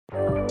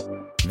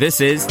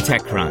This is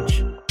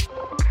TechCrunch.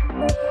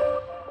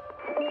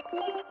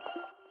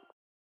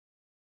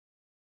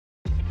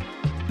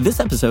 This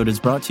episode is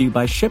brought to you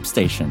by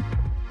ShipStation.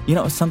 You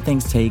know, some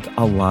things take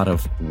a lot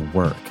of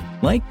work,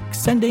 like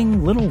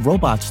sending little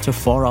robots to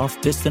far-off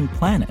distant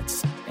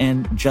planets.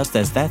 And just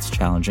as that's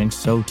challenging,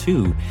 so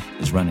too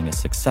is running a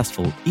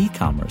successful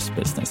e-commerce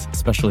business,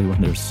 especially when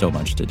there's so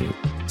much to do.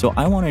 So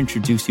I want to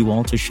introduce you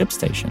all to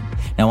ShipStation.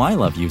 Now, I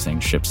love using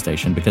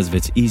ShipStation because of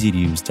its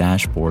easy-to-use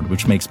dashboard,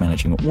 which makes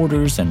managing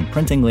orders and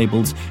printing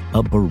labels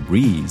a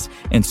breeze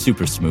and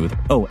super smooth.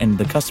 Oh, and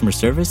the customer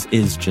service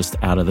is just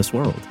out of this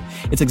world.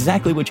 It's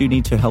exactly what you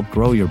need to help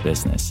grow your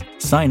business.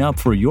 Sign up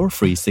for your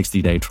free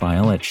 60-day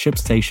trial at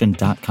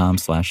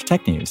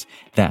shipstation.com/technews.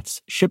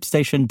 That's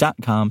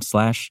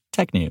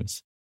shipstation.com/technews.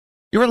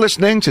 You're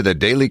listening to the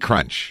Daily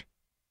Crunch.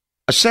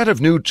 A set of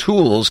new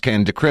tools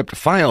can decrypt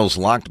files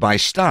locked by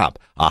Stop,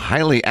 a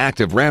highly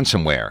active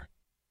ransomware.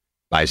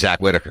 By Zach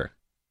Whitaker.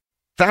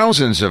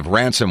 Thousands of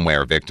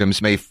ransomware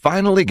victims may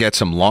finally get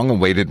some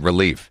long-awaited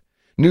relief.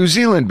 New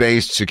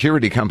Zealand-based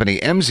security company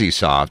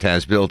Emsisoft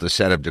has built a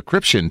set of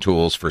decryption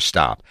tools for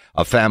Stop,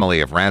 a family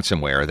of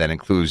ransomware that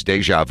includes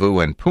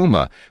Djvu and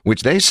Puma,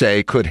 which they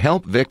say could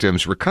help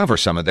victims recover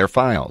some of their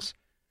files.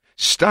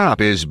 Stop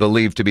is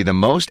believed to be the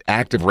most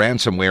active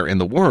ransomware in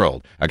the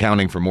world,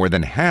 accounting for more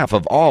than half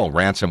of all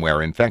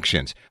ransomware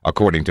infections,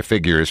 according to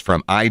figures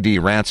from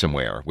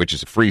ID-Ransomware, which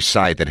is a free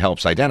site that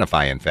helps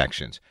identify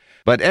infections.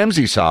 But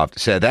Emsisoft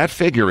said that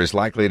figure is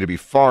likely to be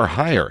far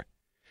higher.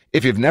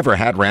 If you've never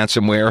had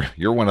ransomware,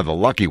 you're one of the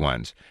lucky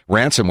ones.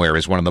 Ransomware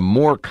is one of the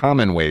more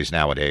common ways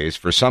nowadays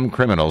for some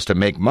criminals to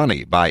make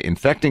money by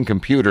infecting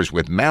computers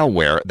with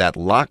malware that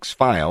locks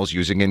files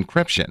using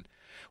encryption.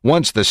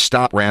 Once the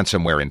Stop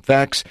ransomware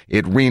infects,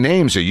 it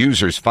renames a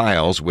user's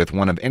files with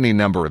one of any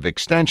number of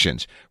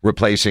extensions,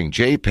 replacing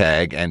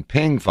JPEG and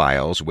PNG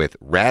files with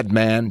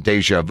Radman,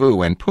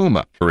 Djvu, and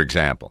Puma, for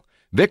example.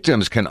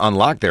 Victims can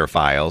unlock their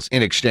files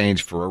in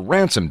exchange for a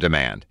ransom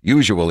demand,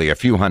 usually a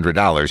few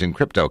 $100s in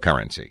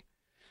cryptocurrency.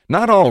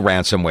 Not all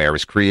ransomware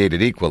is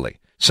created equally.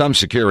 Some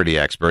security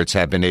experts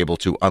have been able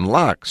to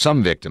unlock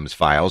some victims'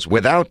 files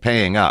without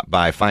paying up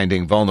by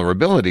finding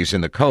vulnerabilities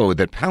in the code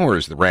that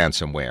powers the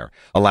ransomware,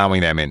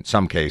 allowing them in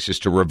some cases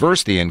to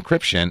reverse the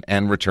encryption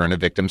and return a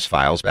victim's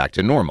files back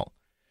to normal.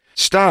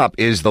 Stop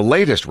is the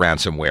latest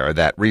ransomware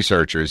that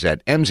researchers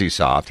at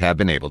Emsisoft have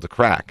been able to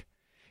crack.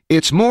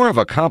 It's more of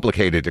a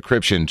complicated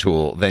decryption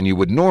tool than you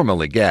would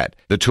normally get,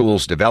 the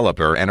tool's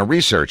developer and a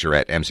researcher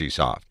at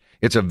Emsisoft.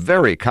 It's a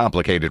very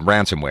complicated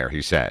ransomware,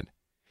 he said.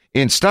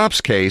 In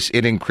Stop's case,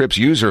 it encrypts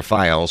user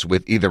files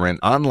with either an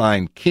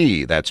online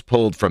key that's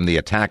pulled from the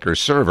attacker's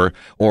server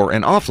or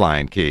an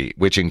offline key,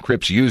 which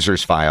encrypts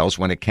users' files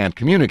when it can't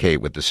communicate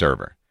with the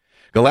server.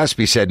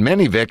 Gillespie said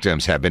many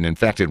victims have been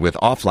infected with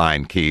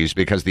offline keys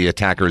because the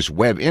attacker's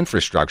web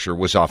infrastructure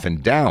was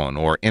often down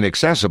or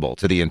inaccessible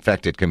to the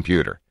infected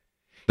computer.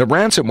 The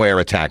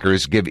ransomware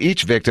attackers give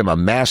each victim a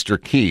master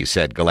key,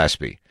 said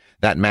Gillespie.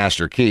 That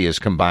master key is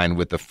combined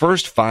with the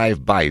first 5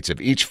 bytes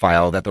of each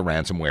file that the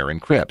ransomware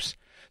encrypts.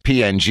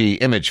 PNG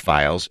image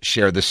files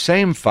share the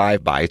same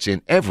 5 bytes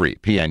in every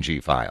PNG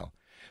file.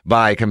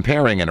 By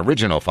comparing an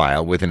original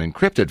file with an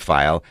encrypted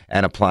file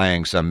and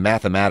applying some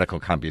mathematical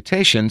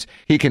computations,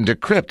 he can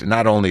decrypt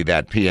not only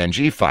that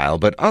PNG file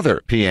but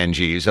other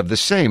PNGs of the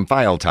same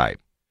file type.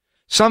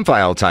 Some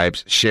file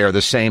types share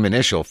the same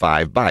initial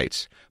 5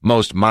 bytes.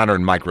 Most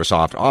modern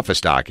Microsoft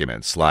Office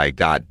documents like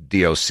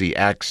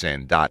 .docx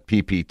and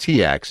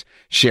 .pptx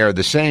share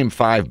the same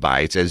 5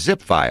 bytes as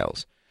zip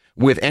files.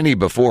 With any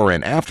before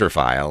and after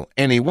file,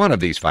 any one of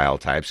these file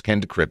types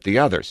can decrypt the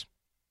others.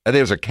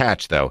 There's a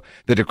catch, though.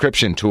 The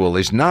decryption tool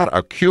is not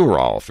a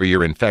cure-all for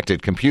your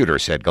infected computer,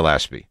 said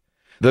Gillespie.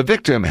 The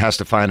victim has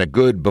to find a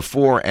good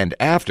before and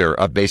after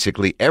of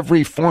basically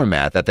every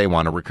format that they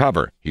want to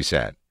recover, he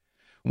said.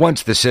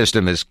 Once the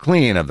system is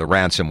clean of the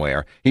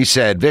ransomware, he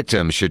said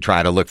victims should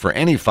try to look for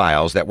any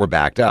files that were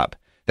backed up.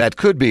 That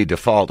could be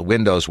default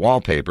Windows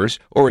wallpapers,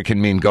 or it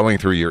can mean going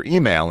through your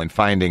email and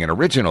finding an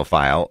original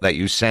file that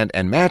you sent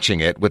and matching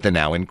it with the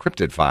now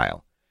encrypted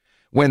file.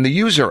 When the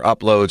user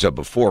uploads a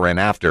before and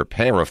after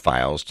pair of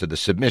files to the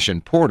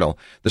submission portal,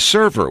 the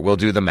server will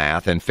do the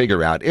math and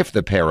figure out if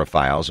the pair of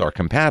files are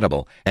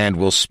compatible and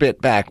will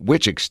spit back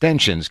which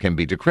extensions can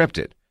be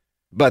decrypted.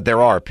 But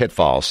there are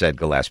pitfalls, said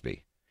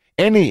Gillespie.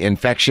 Any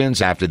infections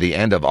after the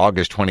end of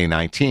August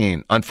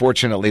 2019,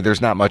 unfortunately,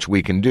 there's not much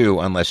we can do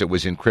unless it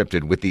was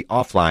encrypted with the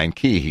offline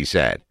key, he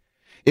said.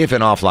 If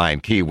an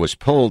offline key was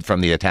pulled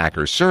from the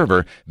attacker's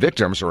server,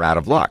 victims are out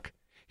of luck.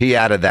 He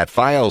added that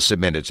files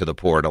submitted to the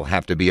portal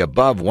have to be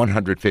above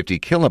 150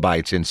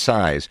 kilobytes in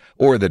size,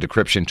 or the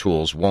decryption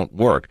tools won't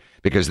work,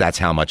 because that's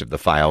how much of the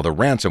file the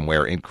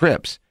ransomware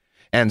encrypts.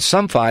 And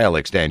some file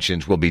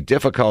extensions will be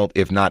difficult,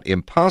 if not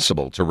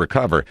impossible, to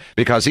recover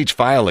because each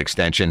file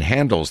extension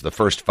handles the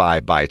first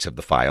 5 bytes of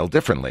the file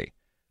differently.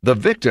 The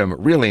victim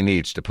really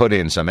needs to put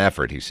in some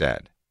effort, he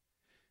said.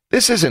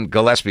 This isn't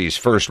Gillespie's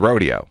first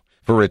rodeo.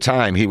 For a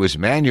time, he was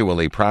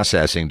manually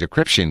processing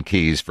decryption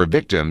keys for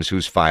victims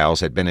whose files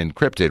had been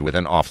encrypted with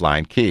an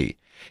offline key.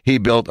 He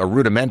built a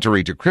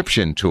rudimentary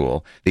decryption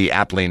tool, the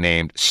aptly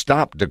named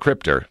Stop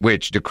Decryptor,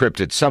 which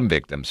decrypted some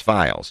victims'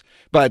 files.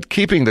 But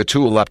keeping the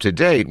tool up to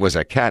date was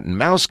a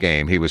cat-and-mouse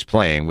game he was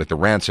playing with the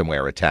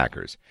ransomware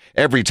attackers.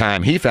 Every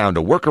time he found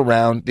a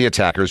workaround, the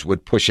attackers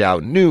would push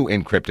out new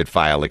encrypted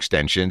file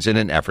extensions in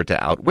an effort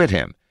to outwit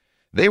him.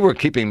 They were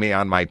keeping me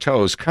on my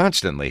toes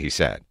constantly, he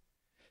said.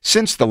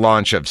 Since the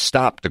launch of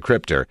Stop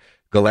Decryptor,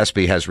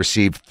 Gillespie has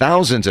received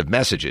thousands of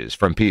messages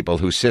from people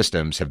whose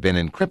systems have been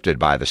encrypted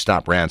by the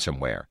Stop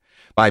ransomware.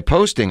 By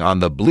posting on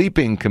the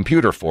bleeping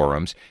computer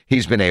forums,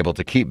 he's been able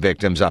to keep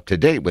victims up to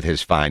date with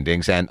his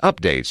findings and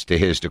updates to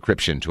his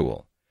decryption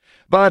tool.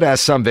 But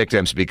as some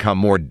victims become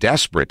more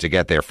desperate to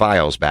get their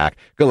files back,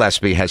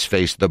 Gillespie has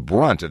faced the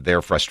brunt of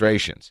their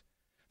frustrations.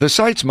 The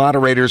site's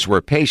moderators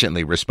were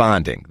patiently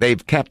responding.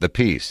 They've kept the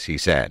peace, he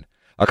said.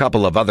 A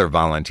couple of other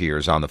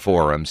volunteers on the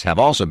forums have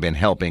also been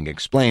helping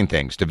explain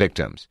things to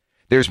victims.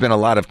 There's been a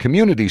lot of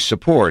community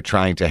support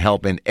trying to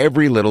help in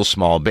every little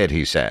small bit,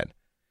 he said.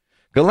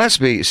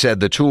 Gillespie said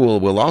the tool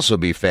will also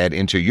be fed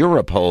into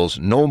Europol's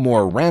No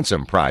More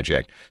Ransom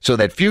project so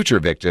that future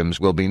victims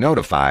will be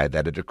notified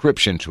that a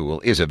decryption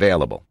tool is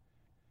available.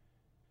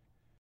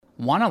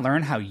 Want to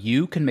learn how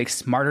you can make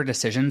smarter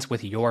decisions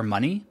with your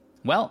money?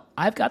 Well,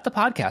 I've got the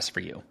podcast for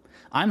you.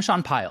 I'm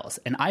Sean Piles,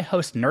 and I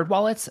host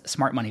NerdWallet's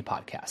Smart Money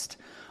Podcast.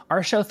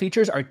 Our show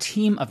features our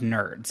team of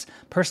nerds,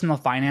 personal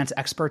finance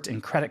experts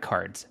in credit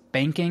cards,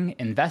 banking,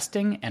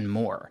 investing, and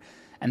more.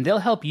 And they'll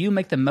help you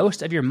make the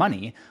most of your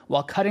money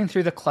while cutting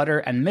through the clutter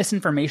and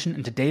misinformation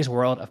in today's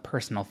world of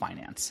personal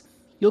finance.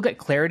 You'll get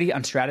clarity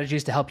on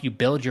strategies to help you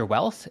build your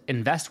wealth,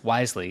 invest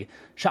wisely,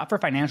 shop for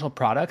financial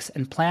products,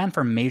 and plan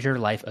for major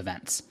life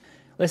events.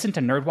 Listen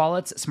to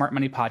NerdWallet's Smart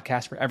Money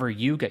Podcast wherever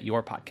you get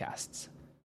your podcasts.